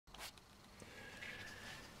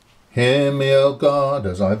Hear me, O God,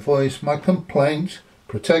 as I voice my complaint.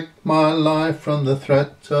 Protect my life from the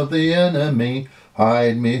threat of the enemy.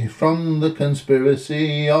 Hide me from the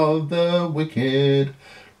conspiracy of the wicked,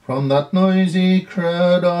 from that noisy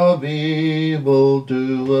crowd of evildoers.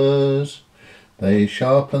 They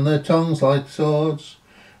sharpen their tongues like swords,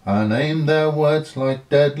 and aim their words like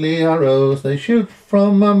deadly arrows. They shoot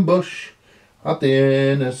from ambush at the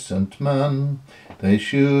innocent man. They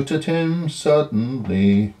shoot at him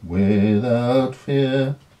suddenly, without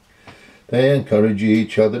fear. They encourage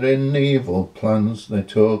each other in evil plans. They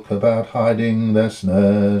talk about hiding their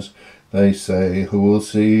snares. They say, who will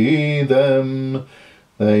see them?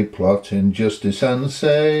 They plot injustice and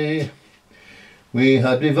say, we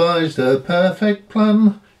have devised a perfect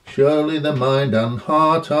plan. Surely the mind and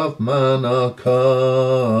heart of man are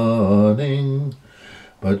cunning.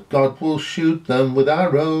 But God will shoot them with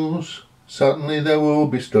arrows. Suddenly they will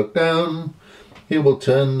be struck down. He will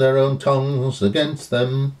turn their own tongues against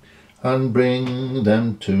them and bring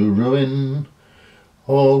them to ruin.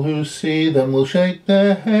 All who see them will shake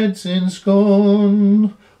their heads in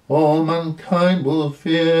scorn. All mankind will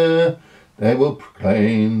fear. They will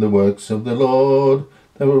proclaim the works of the Lord.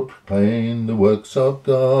 They will proclaim the works of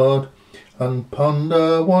God and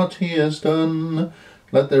ponder what he has done.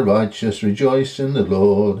 Let the righteous rejoice in the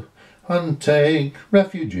Lord and take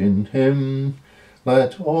refuge in him.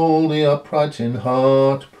 Let all the upright in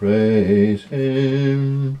heart praise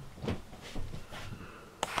him.